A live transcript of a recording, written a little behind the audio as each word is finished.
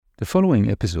The following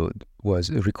episode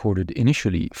was recorded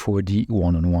initially for the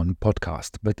one-on-one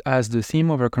podcast, but as the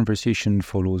theme of our conversation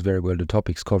follows very well the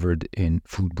topics covered in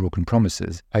Food Broken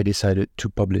Promises, I decided to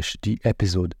publish the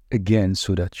episode again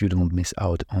so that you don't miss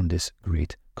out on this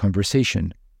great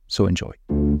conversation. So enjoy.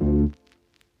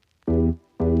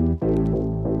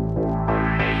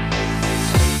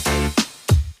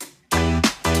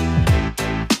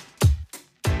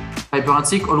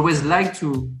 Piper-Heidsieck always like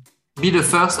to be the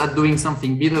first at doing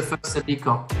something, be the first at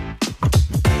liquor.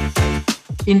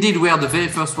 Indeed, we are the very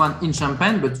first one in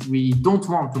Champagne, but we don't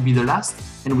want to be the last.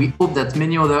 And we hope that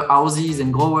many other houses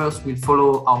and growers will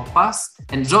follow our path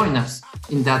and join us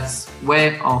in that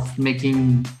way of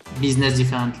making business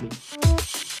differently.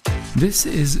 This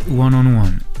is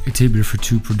One-on-One, a Table for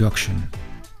Two production.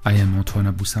 I am Antoine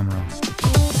Abou-Samra.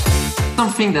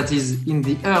 Something that is in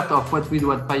the heart of what we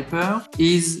do at Piper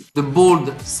is the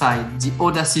bold side, the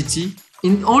audacity.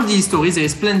 In all these stories, there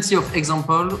is plenty of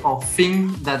examples of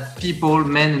things that people,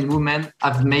 men and women,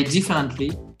 have made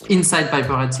differently inside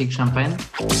Piper-Heidsieck Champagne.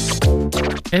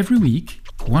 Every week,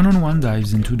 One-on-One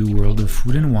dives into the world of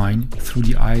food and wine through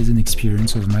the eyes and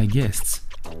experience of my guests.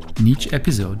 In each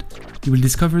episode, you will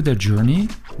discover their journey,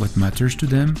 what matters to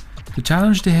them, the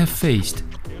challenge they have faced,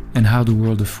 and how the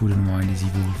world of food and wine is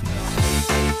evolving.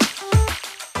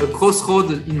 A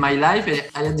crossroad in my life.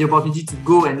 I had the opportunity to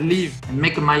go and live and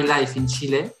make my life in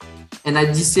Chile. And I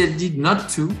decided not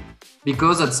to,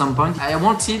 because at some point I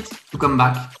wanted to come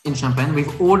back in Champagne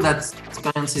with all that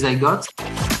experiences I got.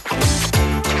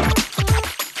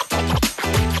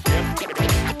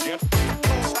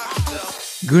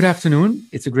 Good afternoon.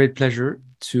 It's a great pleasure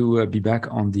to be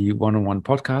back on the One-on-One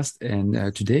podcast.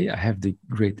 And today I have the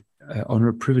great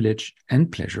honor, privilege,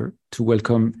 and pleasure to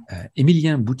welcome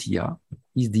Emilien Boutillat.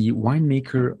 He's the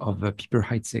winemaker of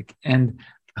Piper-Heidsieck and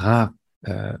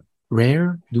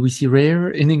Rare. Do we see rare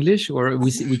in English or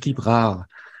we keep rare?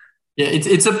 Yeah,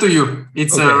 it's up to you.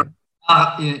 It's okay.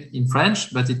 In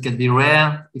French, but it can be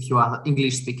rare if you are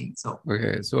English speaking. So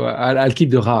okay, so I'll keep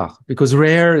the rare because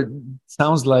rare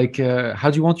sounds like how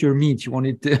do you want your meat? You want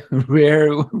it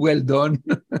rare, well done.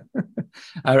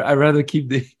 I'd rather keep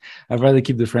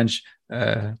the French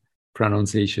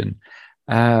pronunciation.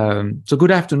 So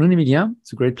good afternoon, Emilien.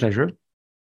 It's a great pleasure.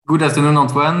 Good afternoon,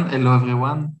 Antoine. Hello,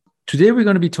 everyone. Today we're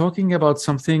going to be talking about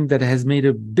something that has made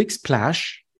a big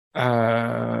splash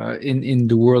in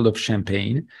the world of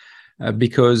Champagne,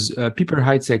 because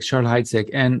Piper-Heidsieck, Charles Heidsieck,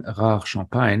 and Rare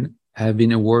Champagne have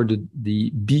been awarded the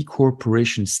B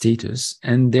Corporation status,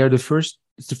 and they're it's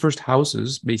the first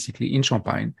houses basically in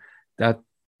Champagne that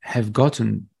have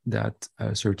gotten that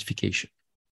certification.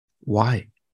 Why?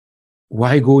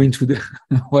 Why go into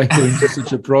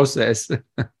such a process?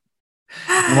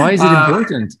 Why is it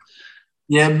important?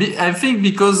 Yeah, I think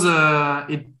because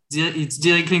it's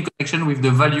directly in connection with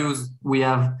the values we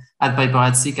have at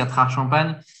Piper-Heidsieck, at Rare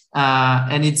Champagne,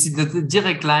 and it's the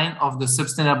direct line of the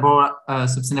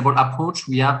sustainable approach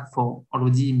we have for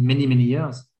already many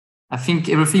years. I think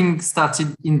everything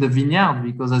started in the vineyard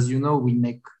because, as you know, we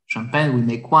make champagne, we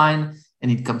make wine, and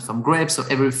it comes from grapes. So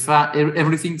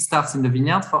everything starts in the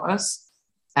vineyard for us.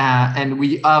 And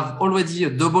we have already a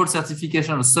double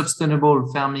certification of sustainable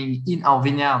farming in our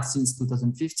vineyard since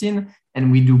 2015.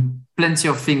 And we do plenty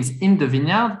of things in the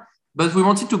vineyard. But we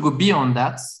wanted to go beyond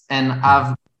that and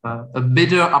have a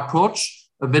better approach,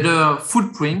 a better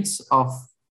footprint of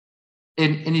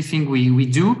anything we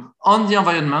do on the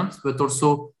environment, but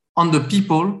also on the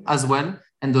people as well,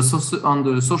 and on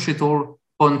the societal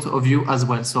point of view as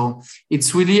well. So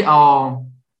it's really our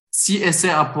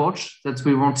CSR approach that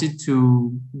we wanted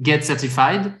to get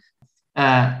certified.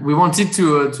 We wanted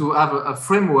to have a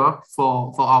framework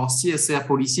for our CSR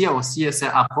policy, our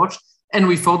CSR approach, and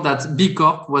we thought that B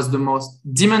Corp was the most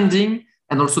demanding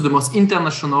and also the most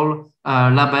international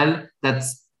label that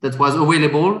was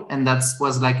available, and that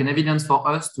was like an evidence for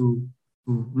us to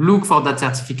look for that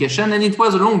certification. And it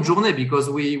was a long journey because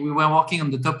we were working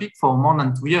on the topic for more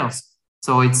than 2 years.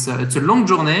 So it's a long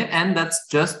journey, and that's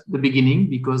just the beginning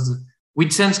because we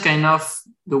changed kind of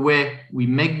the way we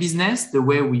make business, the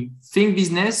way we think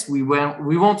business. We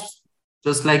want,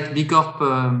 just like B Corp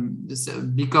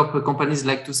companies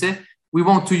like to say, we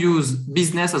want to use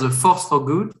business as a force for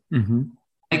good,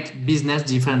 make business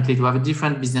differently, to have a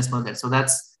different business model. So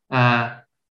that's an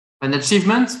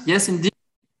achievement, yes, indeed,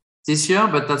 this year,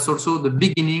 but that's also the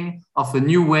beginning of a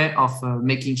new way of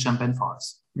making champagne for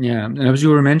us. Yeah, and as you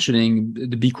were mentioning,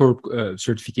 the B Corp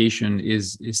certification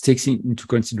is takes into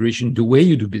consideration the way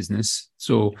you do business,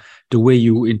 so the way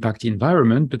you impact the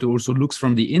environment, but also looks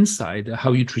from the inside,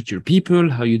 how you treat your people,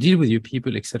 how you deal with your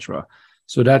people, etc.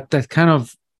 So that kind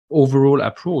of overall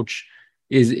approach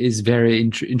is very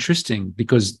interesting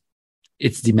because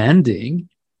it's demanding,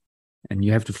 and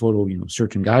you have to follow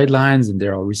certain guidelines, and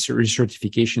there are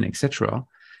recertification, etc.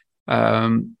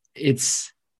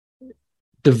 It's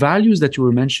the values that you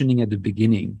were mentioning at the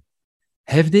beginning.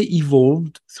 Have they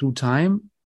evolved through time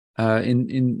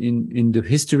in the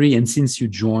history, and since you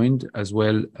joined as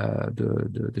well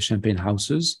the champagne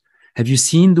houses? Have you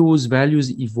seen those values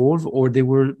evolve, or they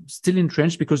were still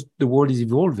entrenched because the world is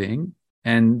evolving,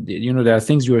 and there are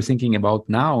things you are thinking about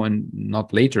now and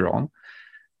not later on?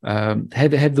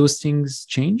 Have those things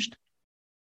changed?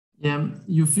 Yeah,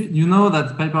 you know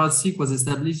that Piper-Heidsieck was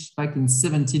established back in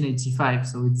 1785,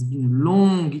 so it's been a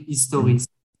long history.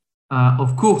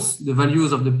 Of course, the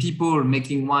values of the people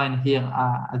making wine here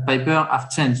at Piper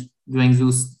have changed during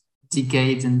those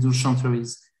decades and those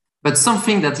centuries. But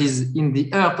something that is in the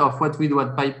heart of what we do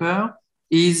at Piper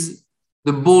is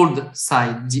the bold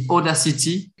side, the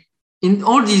audacity. In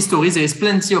all the stories, there is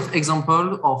plenty of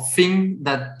examples of things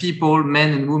that people,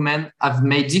 men and women, have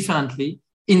made differently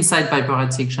inside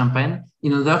Piper-Heidsieck champagne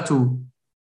in order to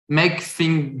make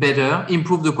things better,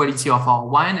 improve the quality of our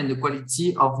wine and the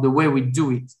quality of the way we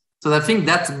do it. So I think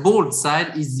that bold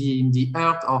side is in the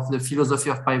heart of the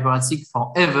philosophy of Piper-Heidsieck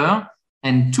forever.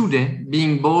 And today,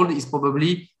 being bold is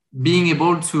probably being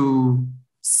able to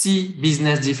see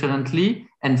business differently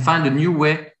and find a new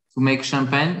way to make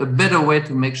champagne, a better way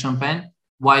to make champagne,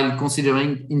 while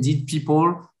considering indeed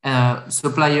people,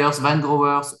 suppliers, vine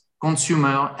growers,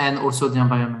 consumer, and also the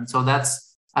environment. So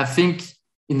that's, I think,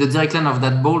 in the direct line of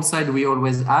that bold side we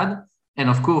always had. And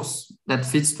of course, that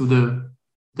fits to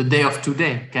the day of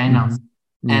today, kind of.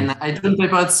 And I joined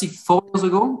Piper-Heidsieck 4 years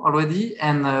ago already.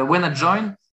 And when I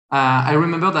joined, I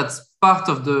remember that part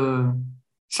of the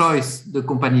choice the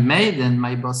company made and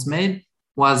my boss made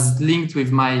was linked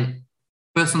with my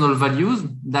personal values,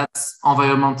 that's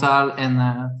environmental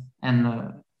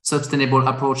and sustainable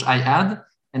approach I had.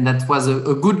 And that was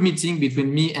a good meeting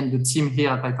between me and the team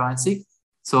here at Piper-Heidsieck.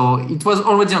 So it was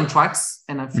already on tracks.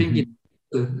 And I think it's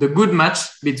the good match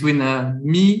between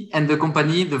me and the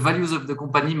company, the values of the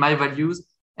company, my values,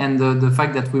 and the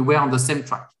fact that we were on the same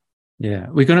track. Yeah,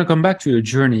 we're going to come back to your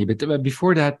journey, but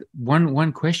before that,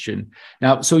 one question.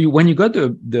 Now, so when you got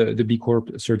the B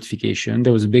Corp certification,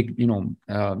 there was a big,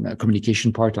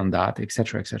 communication part on that, et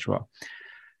cetera, et cetera.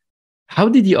 How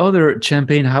did the other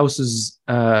champagne houses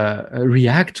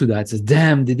react to that? Says,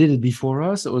 damn, they did it before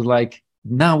us. It was like,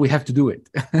 now we have to do it.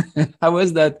 How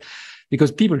was that?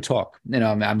 Because people talk,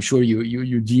 I'm sure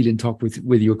you deal and talk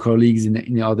with your colleagues in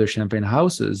the other champagne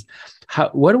houses.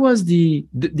 What was the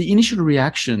initial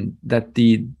reaction that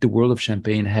the world of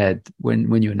champagne had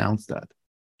when you announced that?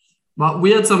 Well,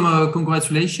 we had some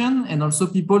congratulations and also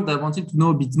people that wanted to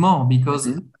know a bit more because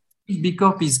B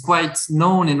Corp is quite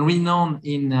known and renowned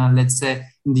in, let's say,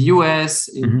 in the US.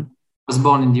 It was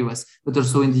born in the US, but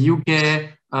also in the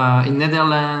UK, in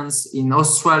Netherlands, in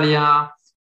Australia.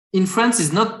 In France,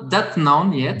 it's not that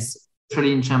known yet,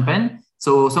 especially in Champagne.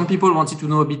 So some people wanted to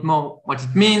know a bit more what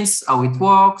it means, how it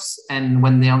works. And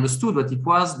when they understood what it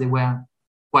was, they were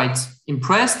quite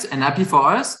impressed and happy for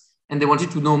us. And they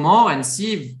wanted to know more and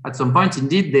see if at some point,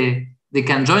 indeed, they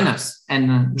can join us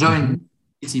and join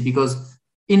the because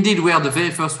indeed, we are the very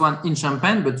first one in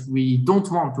Champagne, but we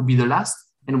don't want to be the last.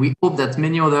 And we hope that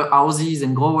many other houses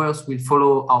and growers will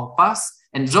follow our path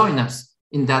and join us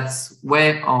in that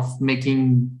way of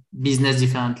making business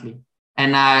differently.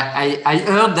 And I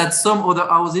heard that some other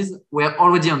houses were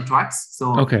already on tracks.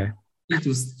 So okay,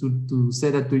 to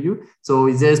say that to you. So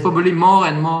there's probably more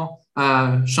and more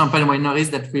champagne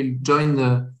wineries that will join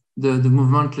the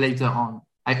movement later on.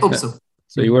 I hope so.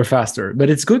 So you were faster, but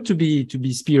it's good to be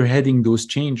spearheading those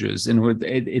changes, and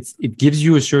it gives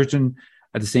you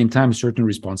at the same time a certain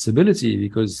responsibility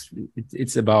because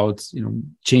it's about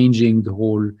changing the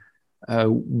whole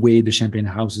way the champagne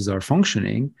houses are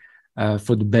functioning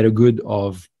for the better good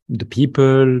of the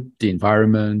people, the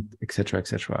environment, etc.,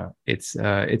 etc. It's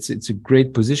a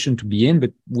great position to be in,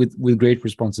 but with great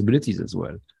responsibilities as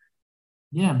well.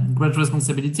 Yeah, great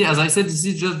responsibility. As I said, this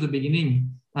is just the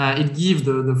beginning. It gives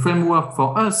the framework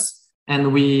for us,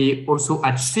 and we also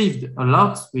achieved a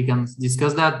lot. We can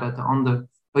discuss that, but on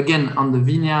the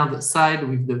vineyard side,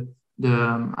 with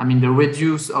the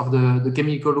reduce of the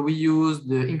chemical we use,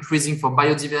 the increasing for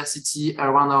biodiversity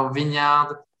around our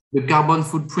vineyard, the carbon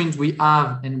footprint we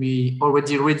have, and we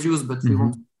already reduced, but we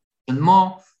want to do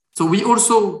more. So we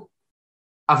also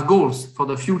have goals for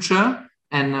the future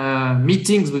and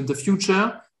meetings with the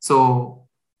future. So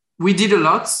we did a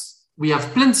lot. We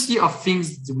have plenty of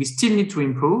things we still need to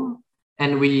improve,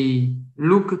 and we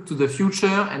look to the future,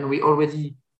 and we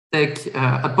already take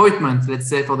appointments, let's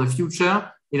say, for the future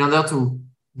in order to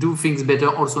do things better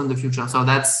also in the future. So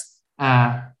that's,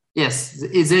 yes,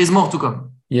 there is more to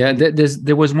come. Yeah,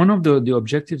 there was one of the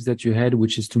objectives that you had,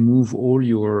 which is to move all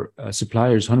your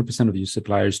suppliers, 100% of your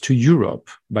suppliers, to Europe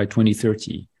by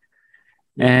 2030.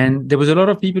 And there was a lot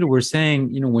of people who were saying,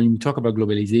 when you talk about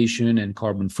globalization and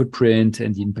carbon footprint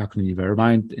and the impact on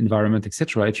the environment,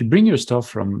 etc., if you bring your stuff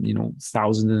from,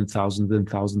 thousands and thousands and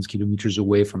thousands of kilometers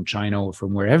away from China or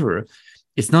from wherever,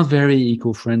 it's not very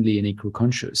eco-friendly and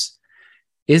eco-conscious.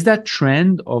 Is that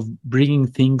trend of bringing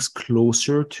things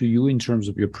closer to you in terms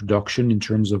of your production, in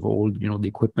terms of all, the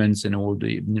equipments and all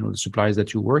the, the supplies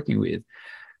that you're working with,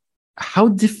 how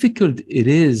difficult it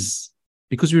is?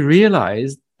 Because we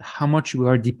realized how much we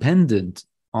are dependent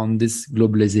on this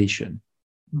globalization.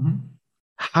 Mm-hmm.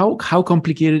 How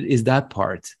complicated is that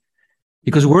part?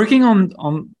 Because working on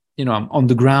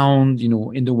the ground,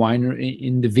 in the winery,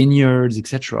 in the vineyards,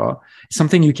 etc.,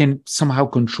 something you can somehow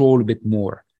control a bit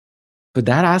more. But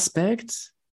that aspect,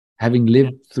 having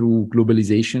lived through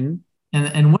globalization.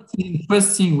 And what's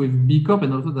interesting with B Corp,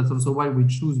 and also that's also why we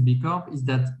choose B Corp, is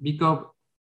that B Corp,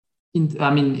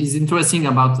 is interesting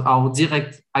about our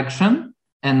direct action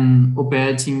and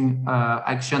operating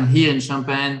action here in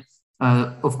Champagne.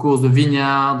 Of course, the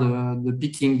vineyard, the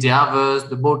picking, the harvest,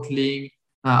 the bottling,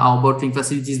 our bottling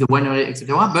facilities, the winery,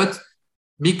 etc. But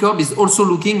B Corp is also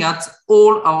looking at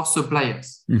all our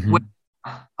suppliers. Mm-hmm.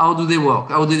 How do they work?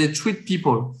 How do they treat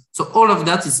people? So all of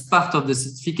that is part of the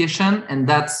certification, and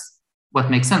that's what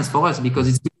makes sense for us because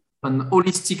it's an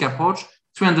holistic approach,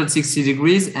 360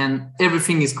 degrees, and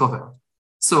everything is covered.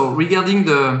 So regarding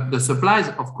the supplies,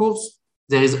 of course,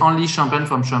 there is only Champagne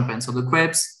from Champagne. So the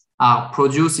grapes are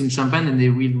produced in Champagne and they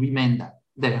will remain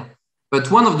there.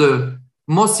 But one of the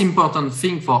most important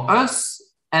things for us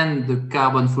and the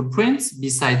carbon footprint,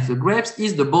 besides the grapes,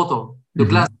 is the bottle, the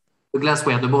glass. The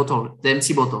glassware, the bottle, the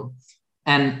empty bottle.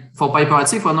 And for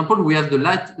Piper-Heidsieck, for example, we have the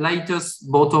lightest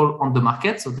bottle on the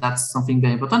market. So that's something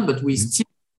very important, but we still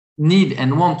need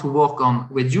and want to work on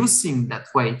reducing that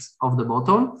weight of the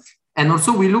bottle. And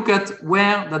also we look at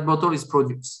where that bottle is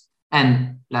produced.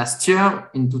 And this year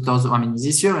in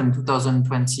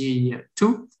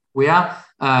 2022, we are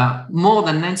more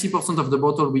than 90% of the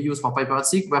bottle we use for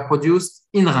Piper-Heidsieck were produced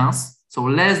in Reims. So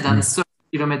less than 30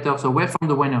 kilometers away from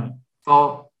the winery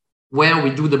for where we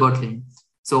do the bottling.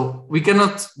 So we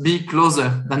cannot be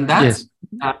closer than that. Yes.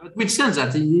 But we change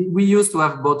that. We used to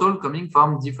have bottle coming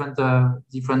from different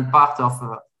parts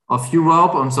of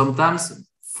Europe and sometimes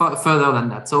further than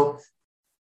that. So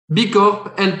B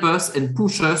Corp help us and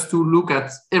push us to look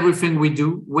at everything we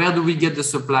do. Where do we get the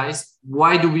supplies?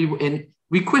 Why do we? And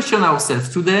we question ourselves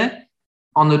today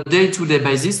on a day-to-day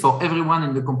basis for everyone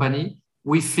in the company.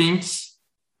 We think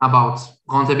about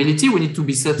rentability. We need to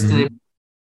be sustainable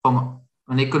from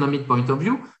an economic point of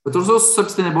view, but also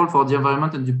sustainable for the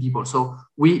environment and the people. So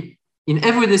in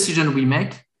every decision we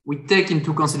make, we take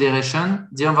into consideration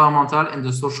the environmental and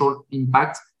the social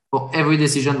impact for every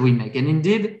decision we make. And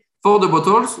indeed, for the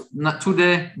bottles,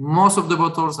 today, most of the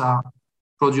bottles are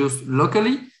produced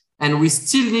locally, and we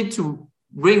still need to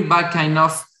bring back kind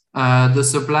of the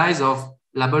supplies of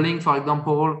labeling, for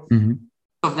example.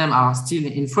 Of them are still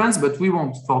in France, but we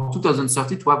want for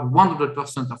 2030 to have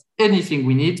 100% of anything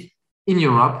we need in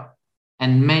Europe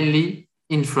and mainly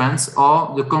in France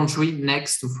or the country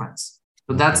next to France.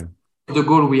 So that's the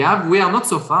goal we have. We are not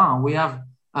so far. We have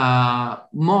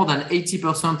more than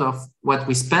 80% of what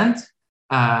we spent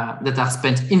that are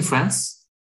spent in France,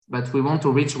 but we want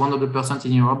to reach 100%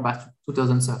 in Europe by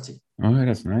 2030. Oh,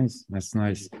 that's nice. That's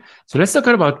nice. So let's talk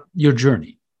about your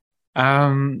journey.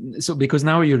 So because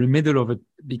now you're in the middle of it,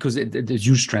 because there's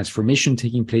huge transformation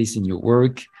taking place in your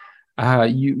work.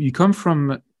 You come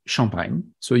from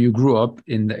Champagne, so you grew up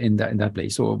in that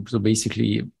place. So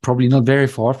basically, probably not very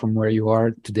far from where you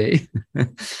are today.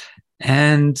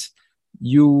 And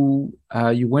you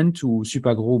went to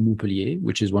Supagro Montpellier,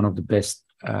 which is one of the best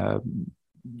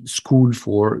school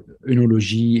for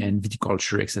enology and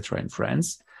viticulture, etc., in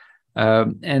France.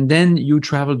 And then you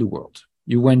traveled the world.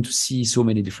 You went to see so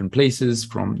many different places,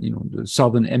 from the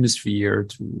southern hemisphere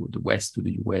to the west, to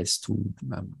the US, to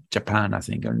Japan, I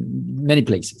think, and many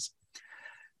places.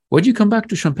 Why'd you come back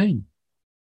to Champagne?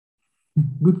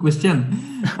 Good question.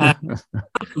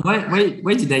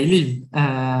 Why did I leave?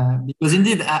 Because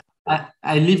indeed,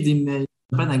 I lived in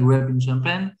Champagne. I grew up in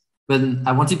Champagne, but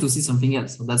I wanted to see something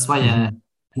else. So that's why I went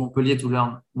to Montpellier to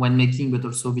learn winemaking, but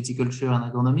also viticulture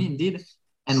and agronomy, indeed.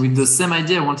 And with the same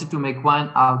idea, I wanted to make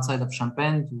wine outside of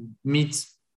Champagne, to meet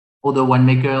other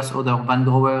winemakers, other vine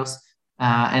growers.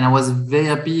 And I was very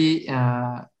happy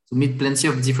to meet plenty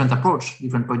of different approach,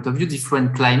 different point of view,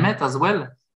 different climate as well.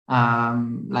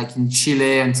 Like in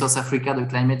Chile and South Africa, the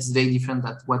climate is very different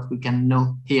than what we can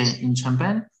know here in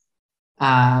Champagne.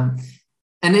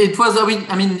 And it was,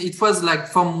 I mean, it was like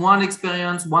from one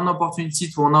experience, one opportunity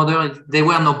to another. There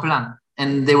were no plan,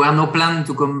 and there were no plan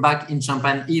to come back in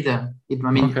Champagne either. It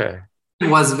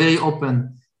was very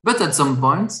open. But at some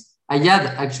point, I had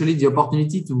actually the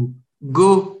opportunity to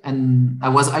go, and I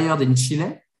was hired in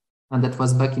Chile, and that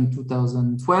was back in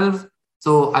 2012.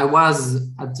 So I was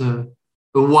at a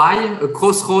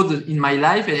crossroad in my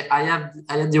life. I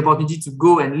had the opportunity to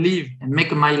go and live and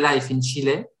make my life in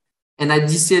Chile. And I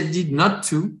decided not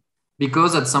to,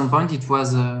 because at some point it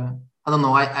was, I don't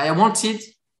know, I wanted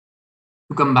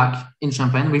to come back in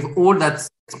Champagne with all that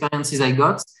experiences I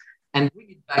got and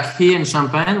bring it back here in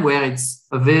Champagne, where it's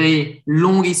a very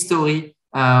long history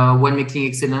when making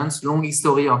excellence, long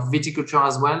history of viticulture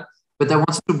as well. But I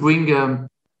wanted to bring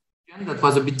that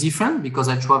was a bit different, because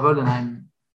I traveled and I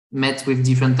met with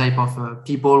different type of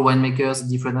people, winemakers,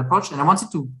 different approach. And I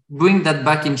wanted to bring that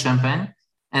back in Champagne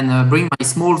and bring my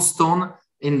small stone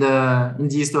in the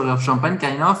history of Champagne,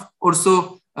 kind of.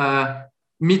 Also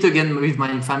meet again with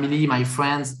my family, my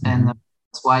friends, and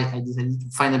that's why I decided to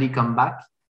finally come back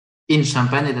in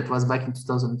Champagne, and that was back in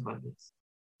 2012.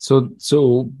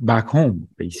 So back home,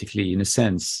 basically, in a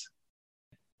sense.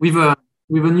 With a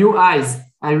new eyes.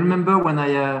 I remember when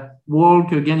I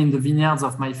walk again in the vineyards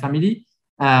of my family,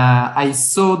 I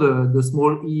saw the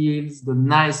small hills, the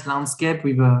nice landscape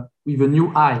with a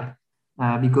new eye.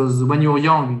 Because when you're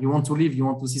young, you want to live, you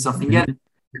want to see something else,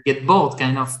 you get bored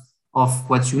kind of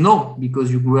what you know,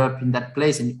 because you grew up in that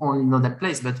place and you only know that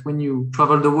place. But when you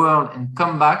travel the world and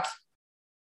come back,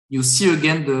 you see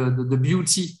again the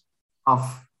beauty of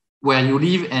where you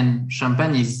live. And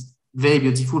Champagne is very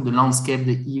beautiful. The landscape,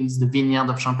 the hills, the vineyard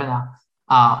of Champagne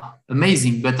are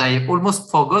amazing. But I almost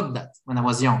forgot that when I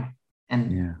was young.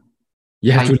 And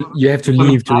you have to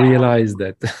leave to realize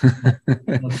that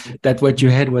that what you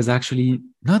had was actually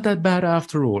not that bad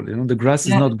after all. You know, the grass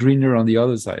is not greener on the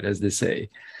other side, as they say.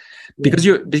 Because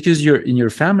you're in your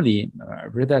family, I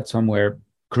read that somewhere,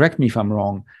 correct me if I'm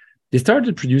wrong, they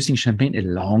started producing champagne a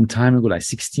long time ago, like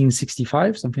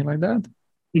 1665, something like that.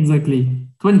 Exactly.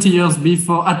 20 years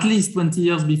before, at least 20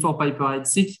 years before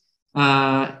Piper-Heidsieck.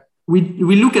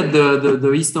 We look at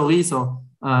the history, so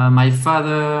my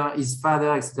father, his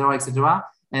father, etc.,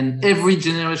 and every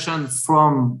generation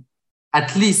from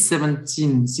at least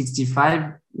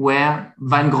 1765 were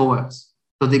vine growers.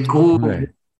 So they grow,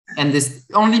 and this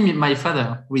only my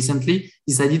father recently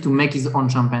decided to make his own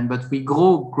champagne. But we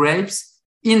grow grapes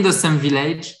in the same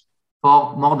village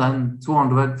for more than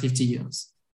 250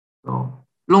 years. So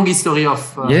long history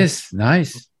of yes,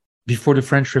 nice. Before the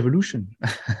French Revolution.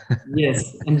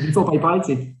 Yes, and before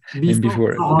Piper-Heidsieck.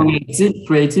 Before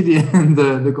created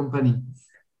the company.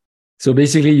 So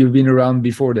basically, you've been around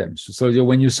before them. So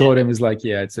when you saw them, it's like,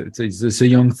 it's a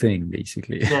young thing,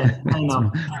 basically. Yeah, I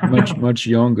know. much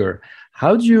younger.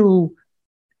 How do you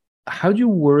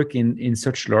work in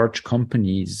such large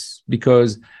companies?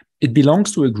 Because it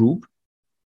belongs to a group.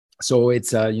 So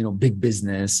it's big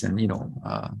business and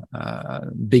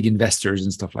big investors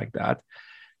and stuff like that.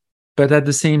 But at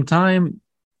the same time,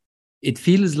 it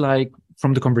feels like,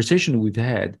 from the conversation we've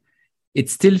had, it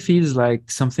still feels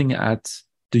like something at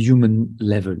the human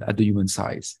level, at the human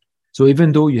size. So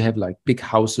even though you have like big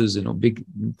houses, big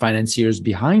financiers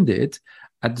behind it,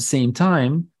 at the same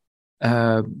time,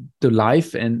 the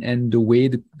life and the way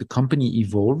the company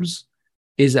evolves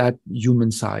is at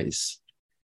human size.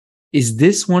 Is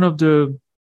this one of the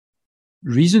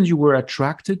reasons you were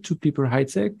attracted to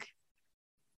Piper-Heidsieck?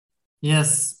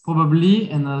 Yes, probably.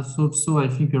 And also, I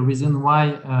think a reason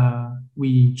why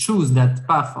we choose that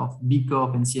path of B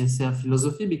Corp and CSR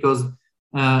philosophy, because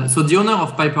so the owner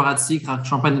of Piper-Heidsieck,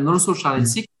 Champagne, and also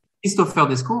Charles-Heidsieck, Christopher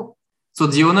Descours. So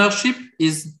the ownership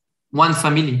is one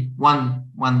family,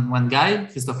 one guy,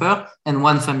 Christopher, and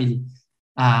one family.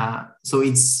 So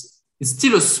it's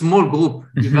still a small group,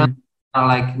 even there are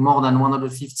like more than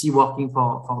 150 working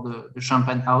for the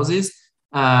champagne houses.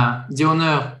 The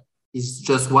owner is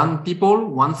just one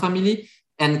family,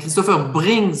 and Christopher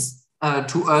brings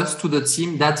to us, to the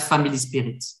team, that family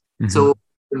spirit. So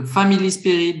the family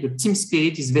spirit, the team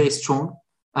spirit is very strong,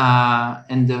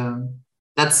 and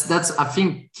that's I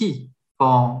think key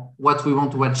for what we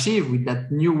want to achieve with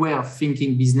that new way of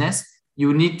thinking business.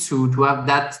 You need to have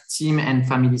that team and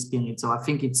family spirit. So I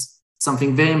think it's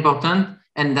something very important,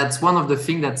 and that's one of the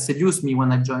things that seduced me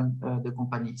when I joined the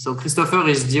company. So Christopher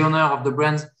is the owner of the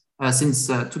brand since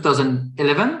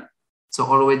 2011, so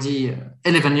already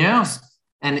 11 years,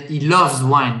 and he loves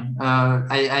wine.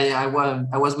 I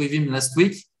was with him last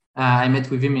week, I met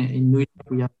with him in New York.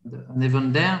 We had an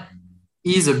event there.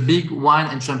 He's a big wine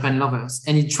and champagne lover,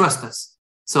 and he trusts us.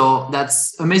 So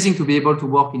that's amazing to be able to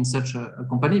work in such a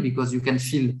company because you can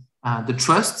feel the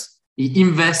trust. He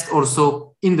invests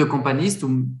also in the companies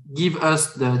to give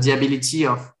us the ability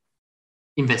of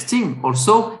investing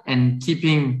also and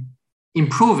keeping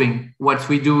improving what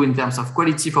we do in terms of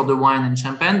quality for the wine and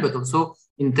champagne, but also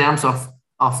in terms of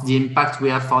the impact we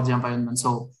have for the environment.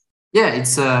 So yeah,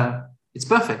 it's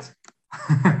perfect.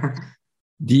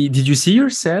 Did you see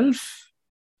yourself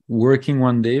working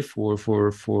one day for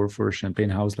a champagne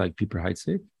house like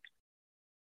Piper-Heidsieck?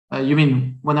 You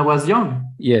mean when I was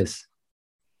young? Yes.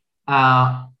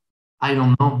 I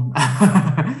don't know.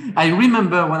 I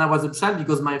remember when I was a child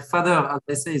because my father, as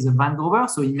I say, is a vine grower,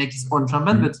 so he makes his own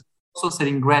champagne, but also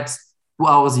selling grapes to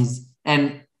houses.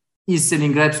 And he's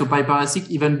selling grapes to Piper-Heidsieck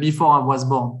even before I was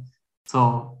born.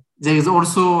 So there is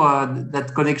also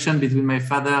that connection between my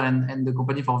father and the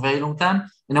company for a very long time.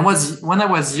 And when I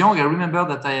was young, I remember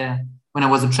that when I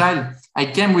was a child, I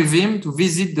came with him to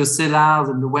visit the cellars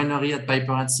and the winery at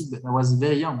Piper-Heidsieck, but I was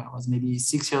very young. I was maybe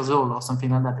 6 years old or something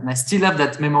like that. And I still have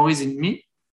that memories in me.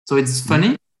 So it's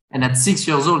funny. And at 6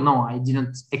 years old, no, I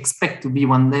didn't expect to be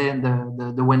one day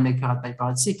the winemaker at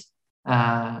Piper-Heidsieck.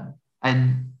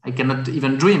 I cannot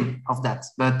even dream of that.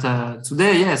 But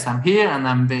today, yes, I'm here and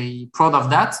I'm very proud of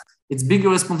that. It's big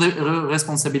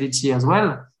responsibility as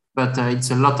well, but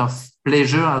it's a lot of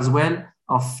pleasure as well,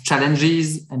 of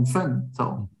challenges and fun.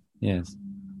 So yes.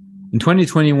 In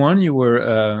 2021, you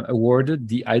were awarded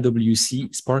the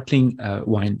IWC Sparkling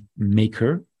Wine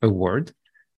Maker Award.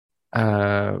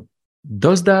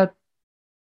 Does that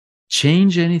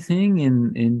change anything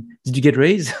in did you get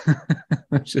raised?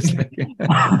 Just like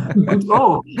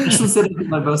oh, you should say that to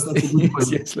my boss. That's a good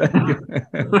question. Yes, like,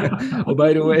 oh,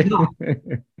 by the way.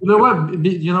 You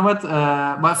know what?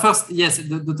 Well, first, yes,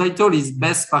 the title is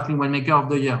Best Sparkling Winemaker of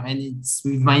the Year, and it's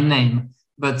with my name.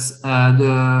 But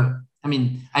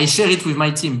I share it with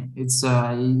my team. It's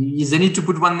they need to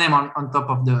put one name on top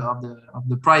of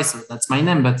the prize. So that's my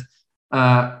name. But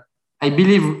I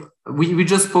believe we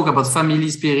just spoke about family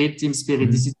spirit, team spirit.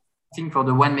 This is thing for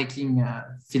the winemaking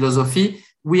philosophy.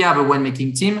 We have a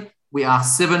winemaking team. We are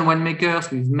 7 winemakers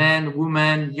with men,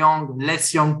 women, young,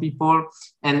 less young people.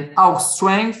 And our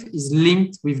strength is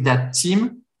linked with that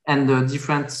team and the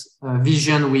different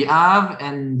vision we have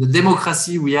and the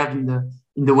democracy we have in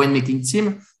the winemaking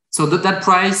team. So that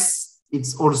prize,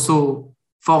 it's also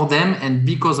for them and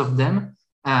because of them.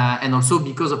 And also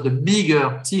because of the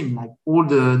bigger team, like all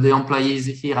the employees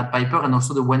here at Piper and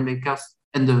also the winemakers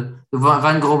and the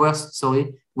vine growers,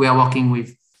 we are working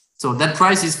with. So that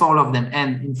prize is for all of them.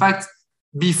 And in fact,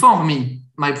 before me,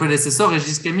 my predecessor,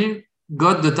 Régis Rémy,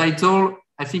 got the title,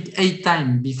 I think 8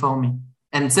 times before me.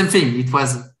 And same thing, it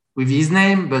was with his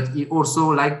name, but he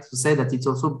also liked to say that it's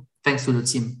also thanks to the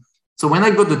team. So when I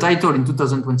got the title in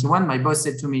 2021, my boss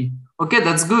said to me, okay,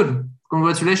 that's good.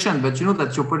 Congratulations, but you know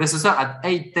that your predecessor had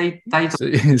 8 titles.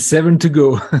 So, 7 to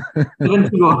go.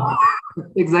 7 to go.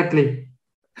 Exactly.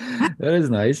 That is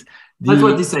nice. That's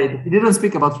what he said. He didn't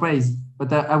speak about praise,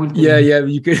 but I will tell you. Yeah,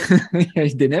 you could.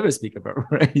 They never speak about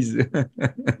praise.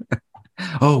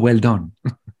 Oh, well done.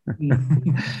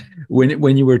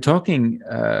 When you were talking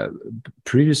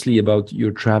previously about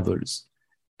your travels,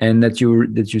 and that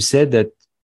you said that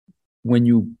when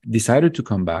you decided to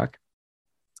come back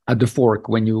at the fork,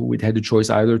 when you had the choice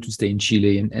either to stay in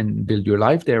Chile and build your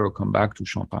life there or come back to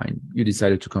Champagne, you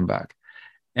decided to come back,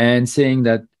 and saying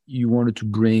that you wanted to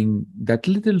bring that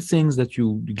little things that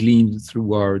you gleaned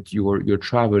throughout your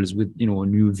travels with, a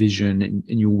new vision and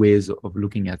new ways of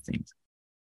looking at things.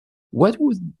 What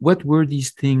were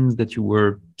these things that you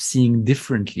were seeing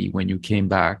differently when you came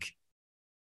back?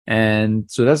 And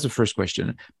so that's the first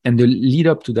question. And the lead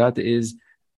up to that is,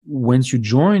 once you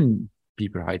joined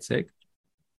Piper-Heidsieck,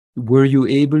 were you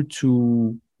able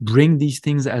to bring these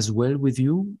things as well with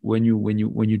you when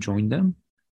you joined them?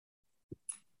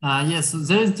 Yes, so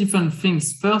there is different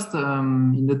things. First,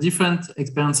 in the different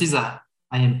experiences I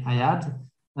had,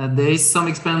 there is some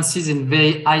experiences in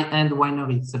very high-end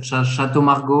wineries, such as Chateau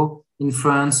Margaux in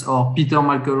France or Peter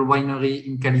Michael Winery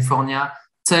in California.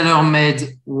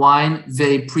 Tailor-made wine,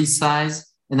 very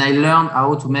precise, and I learned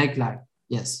how to make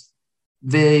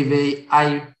very, very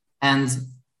high-end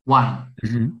wine.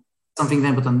 Mm-hmm. Something very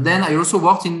important. Then I also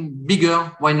worked in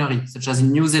bigger wineries, such as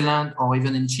in New Zealand or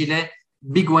even in Chile.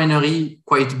 Big winery,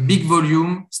 quite big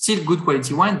volume, still good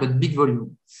quality wine, but big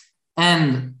volume.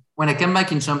 And when I came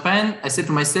back in Champagne, I said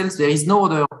to myself, there is no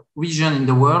other region in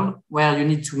the world where you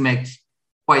need to make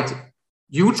quite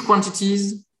huge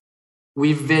quantities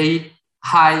with very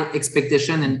high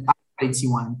expectation and high quality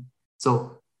wine.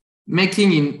 So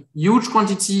making in huge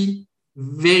quantity,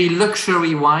 very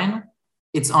luxury wine,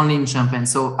 it's only in Champagne.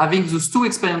 So having those two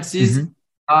experiences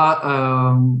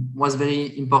was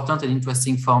very important and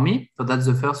interesting for me. So that's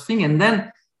the first thing. And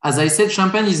then, as I said,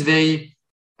 Champagne is very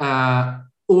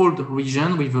old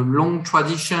region with a long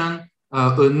tradition,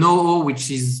 a know-how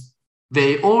which is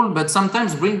very old, but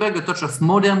sometimes bring back a touch of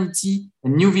modernity, a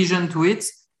new vision to it.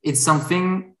 It's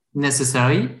something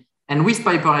necessary. And with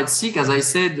Piper-Heidsieck, as I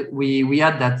said, we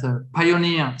had that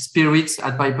pioneer spirit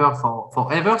at Piper for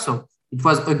forever. So it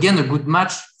was, again, a good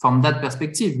match from that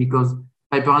perspective, because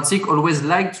Piper-Heidsieck always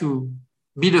liked to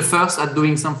be the first at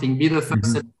doing something, be the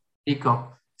first at a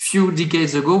few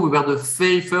decades ago, we were the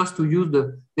very first to use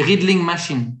the Riedling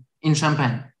machine in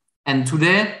Champagne. And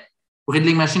today,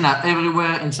 Riedling machines are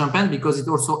everywhere in Champagne because it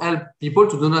also helps people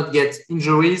to do not get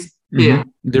injuries here.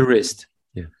 The wrist.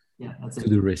 Yeah, that's to it.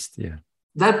 the wrist. Yeah.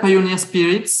 That pioneer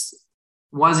spirit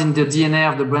was in the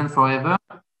DNA of the brand forever.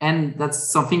 And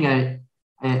that's something I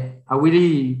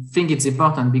really think it's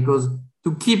important, because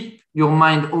to keep your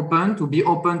mind open, to be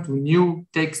open to new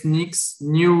techniques,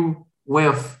 new way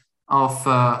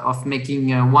of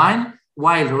making wine,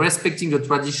 while respecting the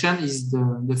tradition is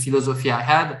the philosophy I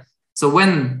had. So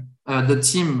when the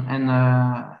team and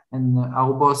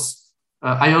our boss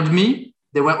hired me,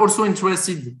 they were also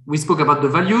interested. We spoke about the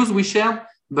values we shared,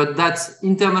 but that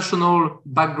international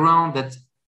background, that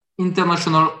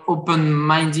international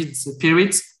open-minded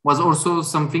spirit was also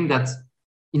something that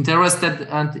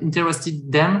interested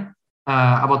them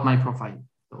about my profile.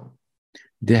 So.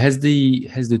 Has the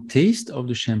taste of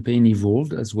the champagne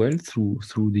evolved as well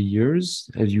through the years?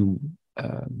 Did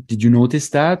you notice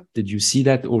that? Did you see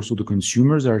that also the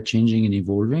consumers are changing and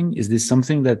evolving? Is this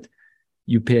something that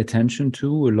you pay attention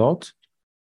to a lot?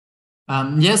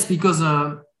 Yes, because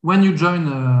when you join,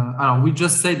 we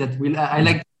just say that I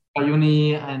like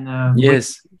Uni and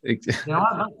yes.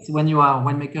 When you are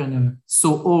winemaker in a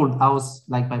so old house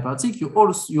like Piper-Heidsieck,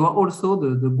 you are also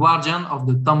the guardian of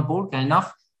the temple, kind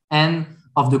of, and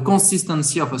of the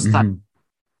consistency of a style.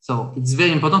 So it's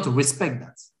very important to respect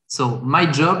that. So my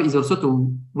job is also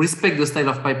to respect the style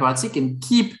of Piper-Heidsieck and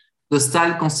keep the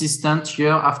style consistent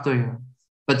year after year.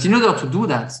 But in order to do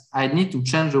that, I need to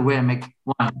change the way I make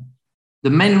wine. The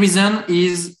main reason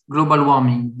is global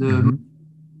warming.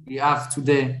 We have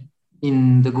today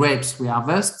in the grapes we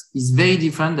harvest is very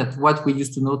different than what we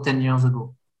used to know 10 years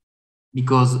ago,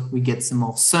 because we get some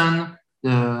more sun,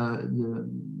 the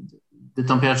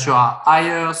temperature are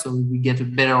higher, so we get a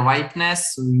better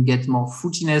ripeness, so we get more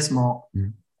fruitiness, more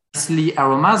nicely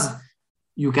aromas.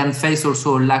 You can face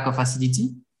also a lack of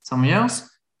acidity some years.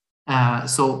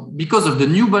 So because of the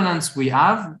new balance we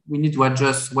have, we need to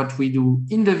adjust what we do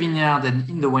in the vineyard and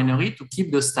in the winery to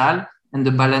keep the style and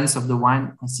the balance of the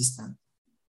wine consistent.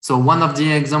 So one of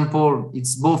the examples,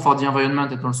 it's both for the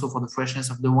environment and also for the freshness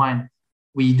of the wine.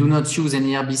 We do not use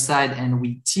any herbicide and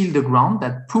we till the ground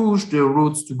that push the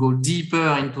roots to go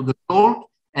deeper into the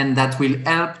soil, and that will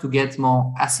help to get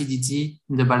more acidity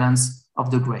in the balance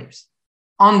of the grapes.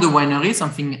 On the winery,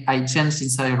 something I changed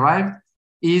since I arrived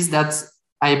is that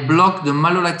I block the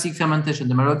malolactic fermentation.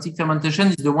 The malolactic fermentation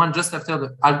is the one just after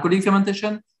the alcoholic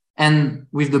fermentation, and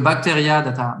with the bacteria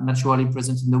that are naturally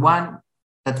present in the wine,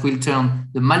 that will turn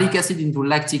the malic acid into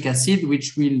lactic acid,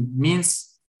 which will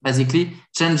means basically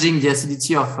changing the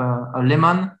acidity of a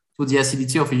lemon to the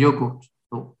acidity of a yogurt.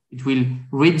 So it will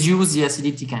reduce the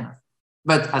acidity kind of.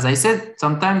 But as I said,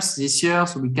 sometimes this year,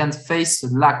 so we can't face a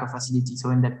lack of acidity.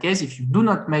 So in that case, if you do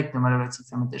not make the malolactic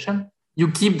fermentation, you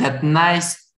keep that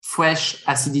nice, fresh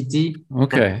acidity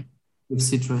with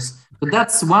citrus. So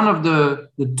that's one of the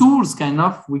tools kind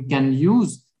of we can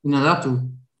use in order to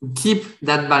keep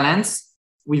that balance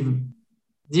with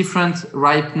different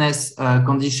ripeness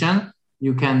condition.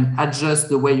 You can adjust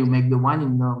the way you make the wine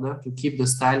in order to keep the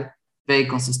style very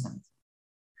consistent.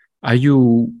 Are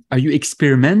you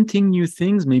experimenting new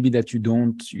things, maybe that you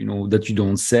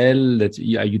don't sell?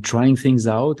 Are you trying things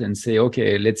out and say,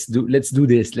 okay, let's do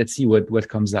this, let's see what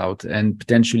comes out, and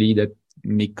potentially that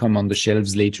may come on the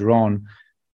shelves later on?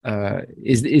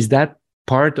 Is that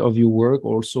part of your work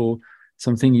also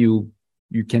something you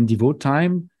can devote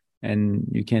time and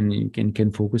you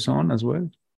can focus on as well?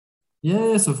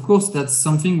 Yes, of course, that's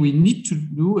something we need to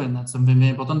do, and that's something very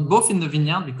important, both in the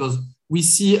vineyard, because we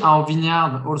see our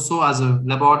vineyard also as a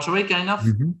laboratory kind of.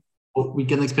 We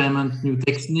can experiment new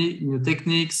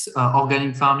techniques,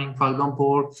 organic farming, for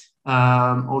example,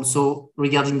 also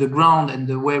regarding the ground and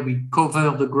the way we cover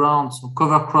the ground. So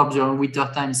cover crops during winter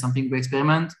time is something we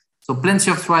experiment. So plenty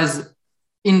of tries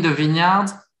in the vineyard,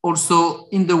 also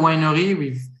in the winery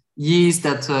with yeast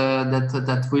that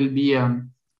will be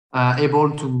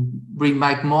able to bring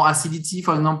back more acidity,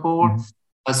 for example.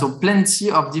 So plenty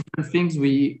of different things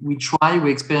we try,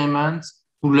 we experiment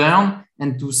to learn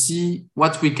and to see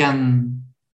what we can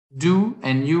do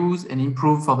and use and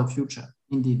improve for the future.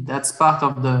 Indeed, that's part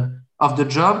of the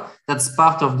job. That's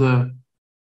part of the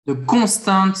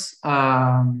constant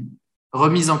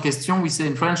remise en question, we say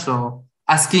in French. So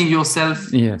asking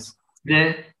yourself, yes,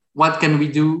 what can we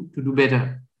do to do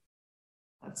better?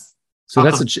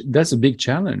 That's a big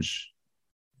challenge.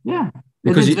 Yeah,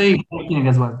 because it's very exciting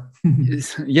as well.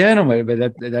 Yeah, no, but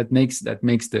that makes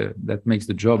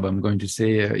the job, I'm going to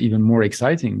say, even more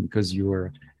exciting, because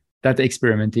that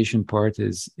experimentation part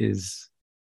is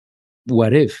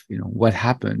what if, what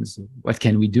happens, what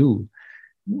can we do?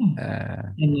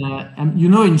 And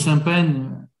in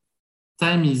Champagne,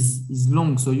 time is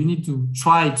long, so you need to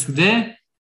try today,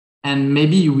 and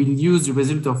maybe you will use the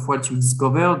result of what you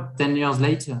discovered 10 years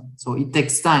later. So it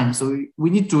takes time. So we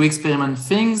need to experiment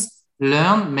things,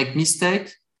 learn, make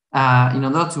mistakes, in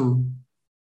order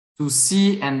to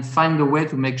see and find a way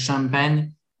to make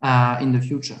champagne in the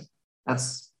future.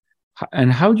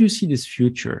 And how do you see this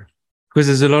future? Because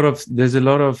there's a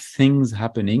lot of things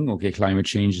happening. Okay, climate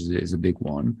change is a big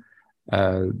one.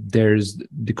 There's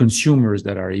the consumers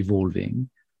that are evolving,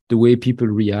 the way people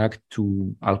react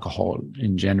to alcohol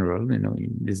in general.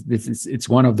 It's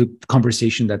one of the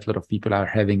conversation that a lot of people are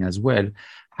having as well.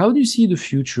 How do you see the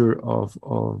future of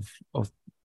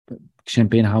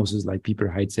champagne houses like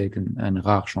Piper-Heidsieck and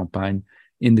Rare Champagne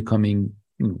in the coming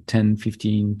 10,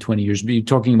 15, 20 years? You're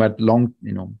talking about long,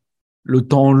 le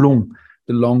temps long,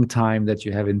 the long time that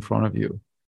you have in front of you.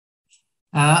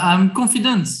 I'm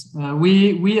confident.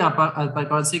 We at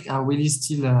Piper-Heidsieck are really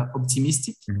still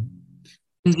optimistic.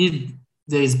 Indeed,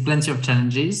 there is plenty of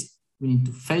challenges. We need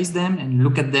to face them and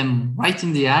look at them right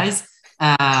in the eyes.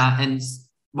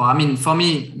 For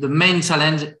me, the main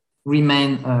challenge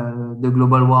remain the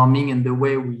global warming and the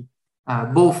way we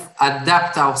both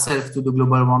adapt ourselves to the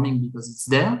global warming, because it's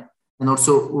there, and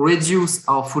also reduce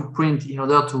our footprint in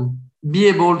order to be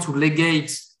able to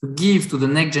give to the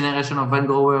next generation of wine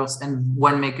growers and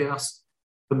winemakers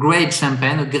a great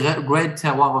champagne, a great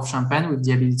terroir of champagne with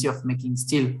the ability of making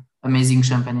still amazing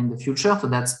champagne in the future. So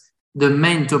that's the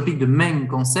main topic, the main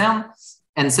concern.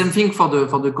 And same thing for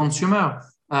the consumer.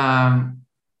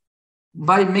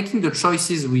 By making the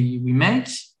choices we make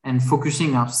and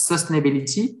focusing on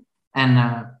sustainability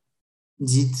and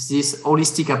this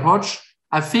holistic approach,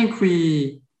 I think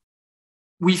we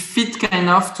fit kind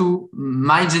of to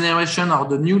my generation or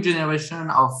the new generation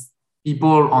of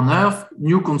people on earth,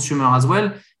 new consumer as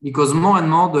well, because more and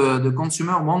more the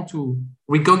consumer want to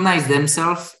recognize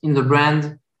themselves in the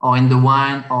brand or in the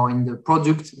wine or in the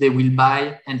product they will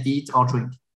buy and eat or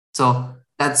drink. So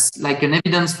that's like an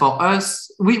evidence for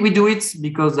us. We do it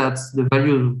because that's the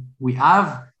value we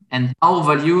have, and our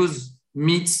values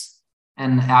meet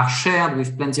and are shared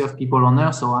with plenty of people on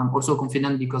earth. So I'm also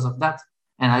confident because of that.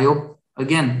 And I hope,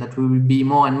 again, that we will be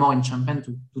more and more in Champagne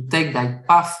to take that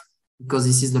path, because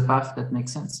this is the path that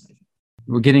makes sense.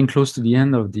 We're getting close to the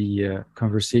end of the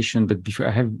conversation, but before,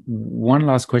 I have one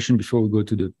last question before we go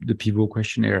to the Pivot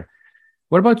questionnaire.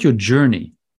 What about your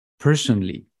journey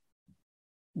personally?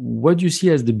 What do you see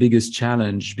as the biggest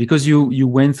challenge? Because you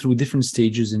went through different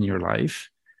stages in your life,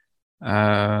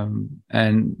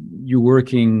 and you're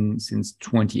working since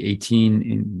 2018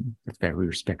 in a very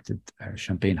respected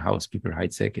champagne house,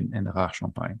 Piper-Heidsieck and Rare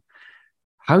Champagne.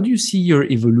 How do you see your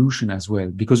evolution as well?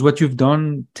 Because what you've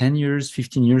done 10 years,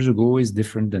 15 years ago is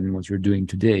different than what you're doing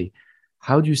today.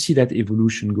 How do you see that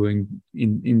evolution going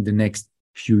in the next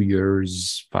few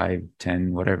years, 5,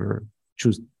 10, whatever?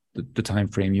 Choose the time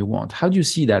frame you want. How do you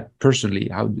see that personally?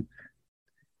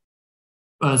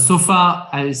 So far,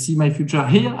 I see my future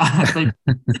here.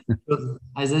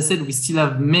 As I said, we still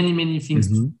have many things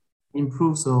to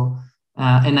improve. So,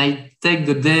 and I take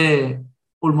the day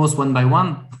almost one by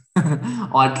one,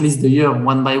 or at least the year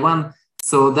one by one.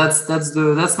 So that's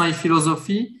my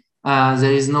philosophy.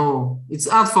 It's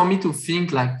hard for me to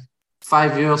think like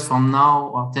 5 years from now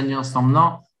or 10 years from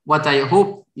now. What I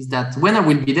hope is that when I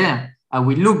will be there, I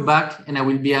will look back and I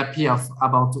will be happy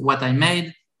about what I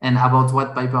made and about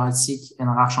what Piper-Heidsieck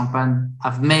and Rare Champagne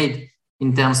have made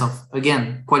in terms of,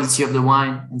 again, quality of the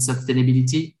wine and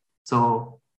sustainability.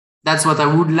 So that's what I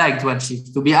would like to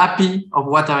achieve, to be happy of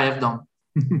what I have done.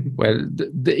 Well,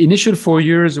 the initial 4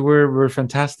 years were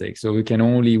fantastic. So we can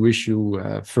only wish you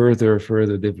further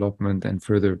development and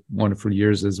further wonderful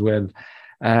years as well.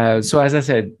 So as I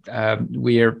said,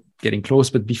 we are getting close,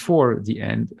 but before the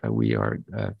end, we are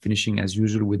finishing as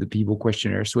usual with the Pivot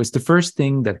questionnaire. So it's the first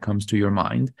thing that comes to your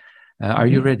mind. Are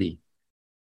you ready?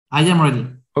 I am ready.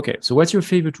 Okay, so what's your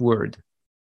favorite word?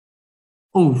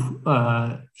 Oh,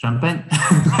 champagne.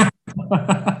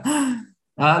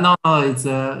 No, it's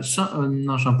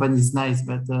no, champagne is nice,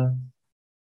 but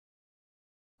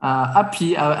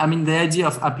happy. I mean, the idea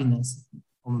of happiness.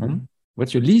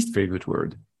 What's your least favorite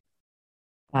word?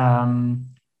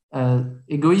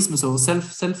 Egoism, so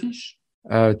selfish.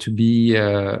 To be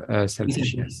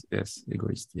selfish, yes,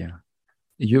 egoist, yeah.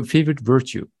 Your favorite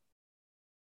virtue?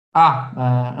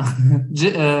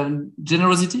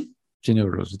 Generosity.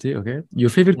 Generosity, okay. Your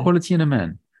favorite quality in a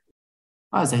man?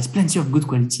 There's plenty of good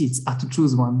quality. It's hard to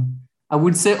choose one. I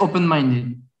would say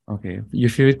open-minded. Okay. Your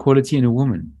favorite quality in a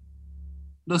woman?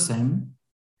 The same.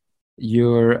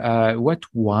 Your what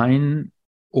wine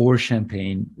or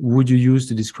champagne would you use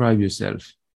to describe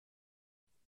yourself?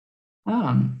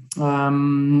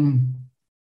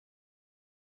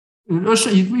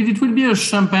 It will be a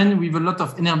champagne with a lot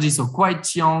of energy, so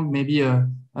quite young, maybe a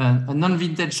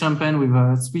non-vintage champagne with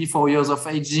 3-4 years of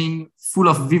aging, full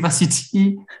of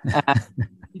vivacity, a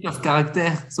bit of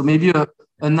character. So maybe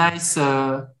a nice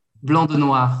blanc de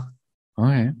noir.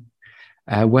 Okay.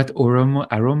 What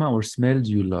aroma or smell do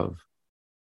you love?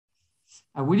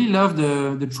 I really love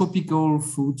the tropical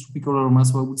fruit, tropical aroma.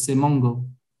 So I would say mango.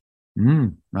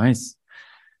 Nice.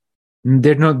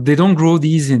 They don't grow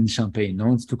these in Champagne.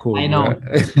 No, it's too cold. I know.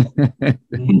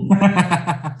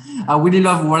 I really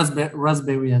love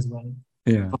raspberry as well.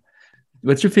 Yeah.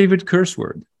 What's your favorite curse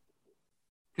word?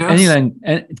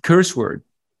 Curse word.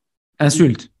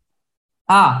 Insult.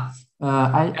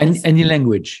 Any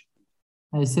language.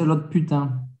 I say a lot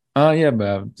putain. Oh yeah,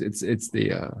 but it's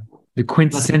the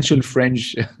quintessential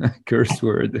French curse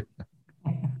word.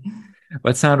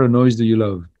 What sound or noise do you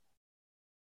love?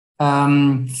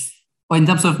 In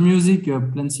terms of music,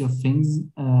 plenty of things.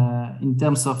 In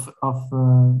terms of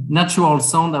natural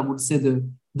sound, I would say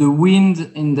the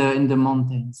wind in the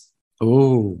mountains.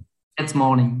 Oh, it's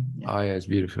morning. Yeah. Oh yeah, it's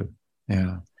beautiful.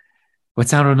 Yeah. What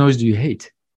sound or noise do you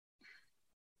hate?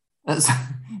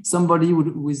 Somebody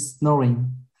who is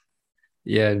snoring.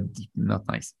 Yeah, not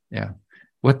nice. Yeah.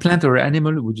 What plant or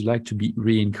animal would you like to be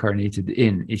reincarnated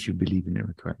in if you believe in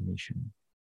reincarnation?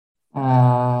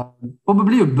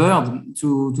 Probably a bird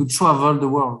to travel the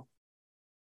world.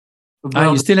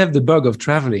 You still have the bug of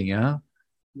traveling, huh?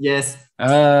 Yes.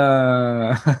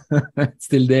 It's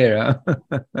still there, huh?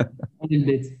 A little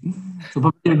bit. So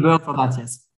probably a bird for that,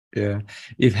 yes. Yeah.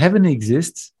 If heaven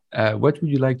exists, what would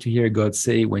you like to hear God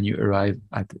say when you arrive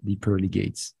at the pearly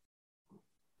gates?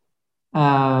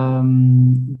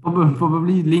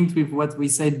 Probably linked with what we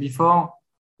said before.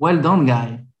 Well done,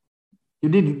 guy. You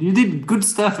did good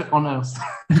stuff on Earth.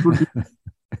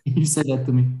 You said that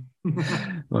to me.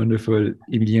 Wonderful.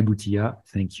 Emilien Boutillat,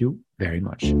 thank you very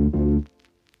much.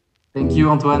 Thank you,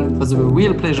 Antoine. It was a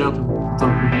real pleasure to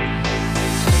talk with you.